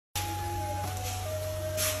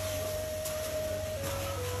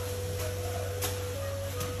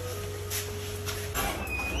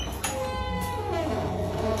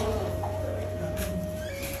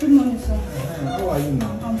you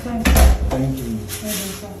now? I'm fine. Thank you.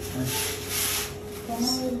 Can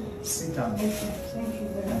I sit down? Okay, thank you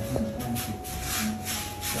very much. Thank you.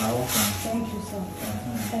 You are welcome. Thank you, sir.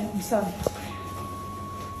 Sir,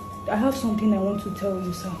 I have something I want to tell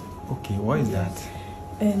you, sir. Okay, what is that?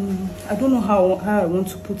 I don't know how I want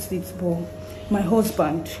to put it, but my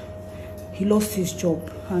husband, he lost his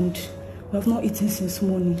job and we have not eaten since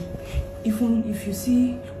morning. Even if you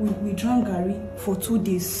see, we drank Gary for 2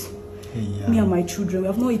 days. Yeah. Me and my children, we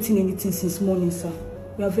have not eaten anything since morning, sir.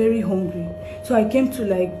 We are very hungry. So I came to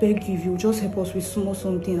beg if you just help us with small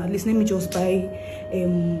something. At least let me just buy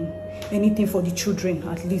anything for the children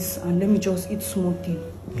at least, and let me just eat small thing.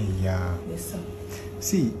 Yeah. Yes, sir.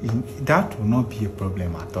 See, that will not be a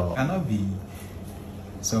problem at all. It cannot be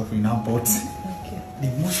suffering now, but Okay. the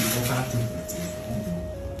most important thing is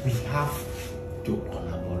we have to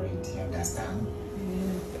collaborate, you understand?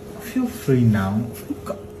 Feel free now.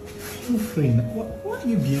 Feel free now. Why are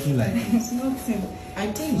you behaving like this? Nothing. I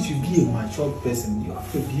think you should be a mature person. You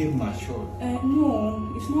have to behave mature.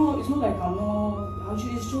 No, it's not like I'm not.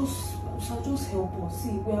 It's just help us. See,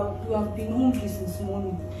 we have been hungry since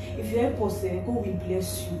morning. If you help us, God will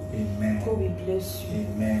bless you. Amen. God will bless you.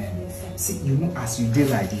 Amen. Yes, sir. See, you know, as you did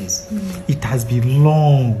like this, it has been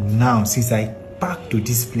long now since I back to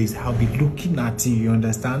this place. I'll be looking at you, you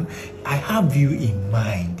understand? I have you in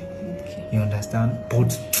mind. Okay. You understand?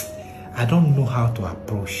 But I don't know how to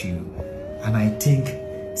approach you. And I think,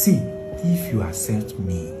 see, if you accept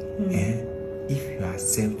me, if you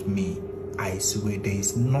accept me, I swear there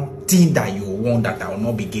is nothing that you want that I will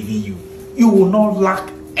not be giving you. You will not lack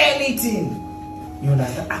anything. You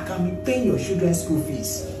understand? I can be paying your children's school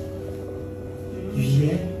fees. You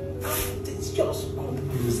hear? It's just come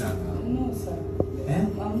closer now. No, sir. Eh?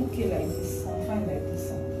 I'm okay like this. I'm fine like this,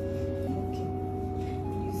 sir. I'm okay.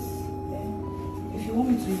 Please, if you want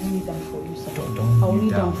me to even kneel down for you, sir, I'll kneel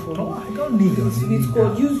down for you. I don't need your With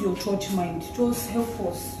God, use your church mind. Just help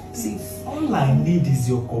us, please. All I need is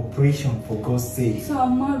your cooperation, for God's sake. Sir,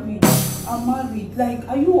 I'm married. Like,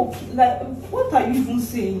 are you okay? Like, what are you even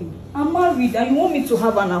saying? I'm married and you want me to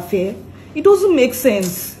have an affair? It doesn't make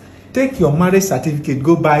sense. Take your marriage certificate,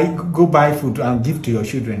 go buy food and give to your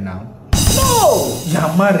children now. No! You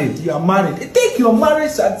are married. Take your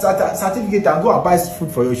marriage certificate and go and buy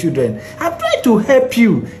food for your children. I'm trying to help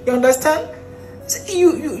you. You understand? See,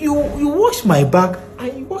 you wash my back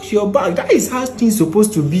and you wash your back. That is how things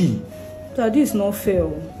supposed to be. Daddy, it's not fair.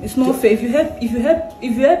 It's not fair. If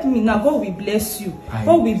you help me now, God will bless you.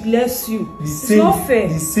 God will bless you. It's not fair.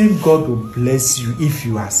 The same God will bless you if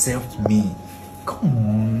you accept me. Come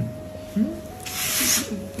on.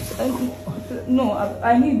 No,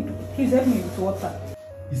 I need. Please help me with water.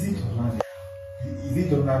 Is it Holland? Is it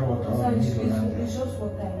Holland water? Sorry, it's just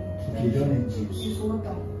water. Okay, you don't need juice. It's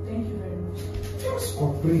water. Thank you very much. Just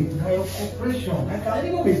cooperate. Now your cooperation. I can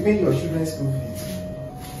even be paying your children's school fees.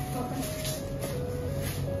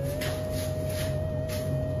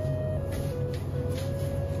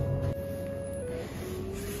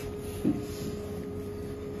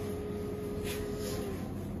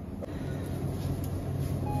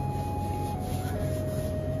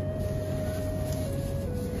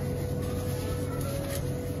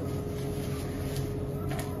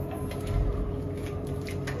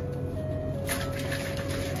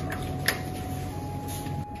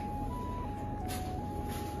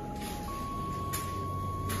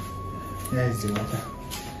 Here is the water.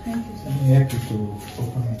 Thank you, sir. Let me help you to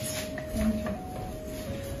open it. Thank you.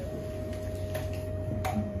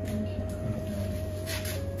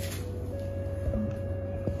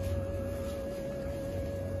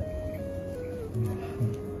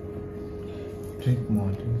 Drink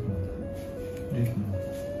more. Drink more.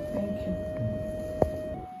 Thank you.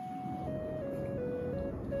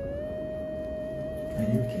 Are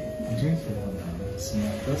you okay? Drink more now.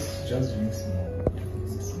 Small. Just drink small.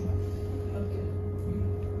 Okay.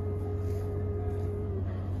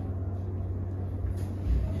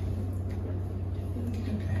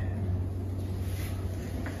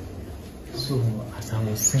 So, as I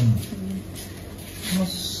was saying,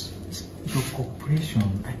 just your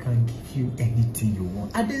cooperation, I can give you anything you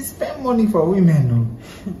want. I didn't spend money for women, no.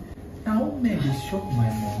 Now, women, they shop my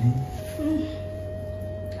money.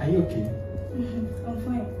 Are you okay? I'm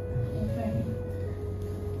fine.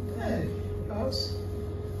 Hey, us.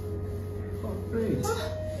 Cooperate.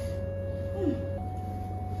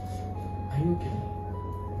 Are you okay?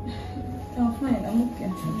 I'm fine. I'm okay.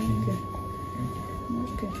 I'm okay.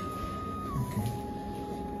 Okay.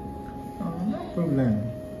 Oh, no problem.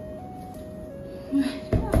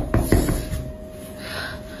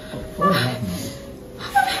 What happened?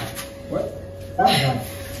 What happened?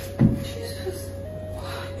 Jesus.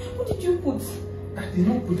 What did you put? I did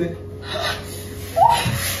not put it.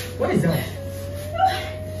 What is that?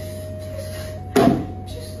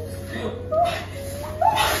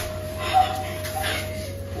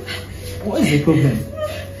 What is the problem?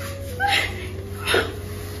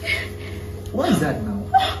 What is that now?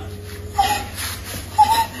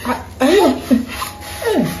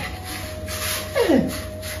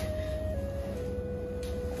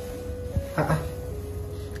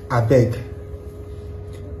 I beg.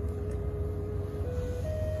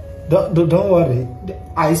 Don't worry.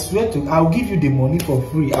 I swear to, I'll give you the money for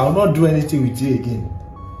free. I'll not do anything with you again.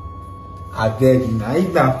 I beg you now.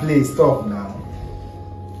 If that play, stop now.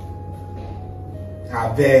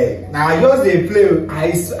 I beg. Now I just a play.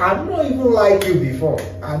 I don't even like you before.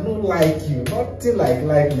 I don't like you. Nothing like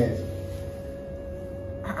likeness.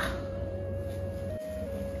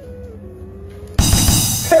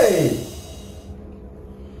 Hey.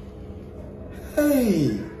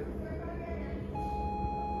 Hey.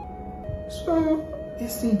 So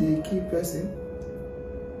this thing they keep person.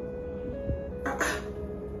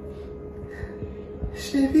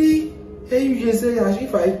 Shebi. Hey, you just say as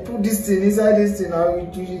if I put this thing inside this thing, I will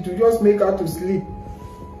to just make her to sleep.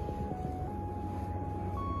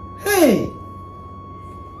 Hey!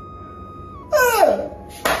 Ah!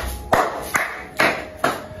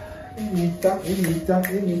 Let me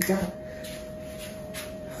tap.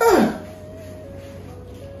 Ah!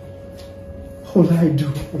 What will I do?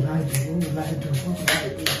 What will I do?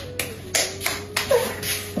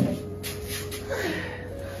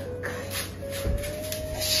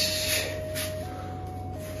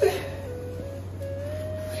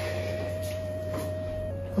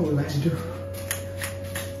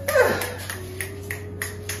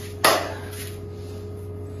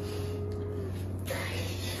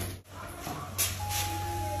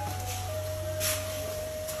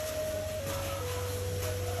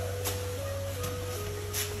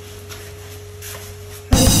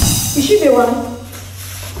 Is she the one?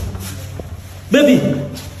 Baby!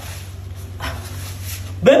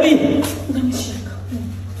 Baby! Let me check.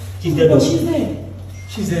 She's dead. Oh, she's there.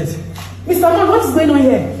 She's dead. Mr. Man, what is going on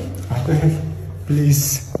here?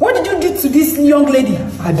 Please. What did you do to this young lady?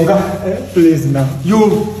 Please now.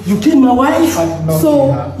 You killed my wife?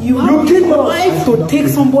 So you killed my wife to take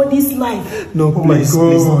somebody's life? No, please,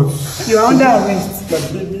 please. You are under arrest.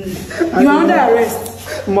 You are under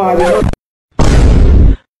arrest. Ma,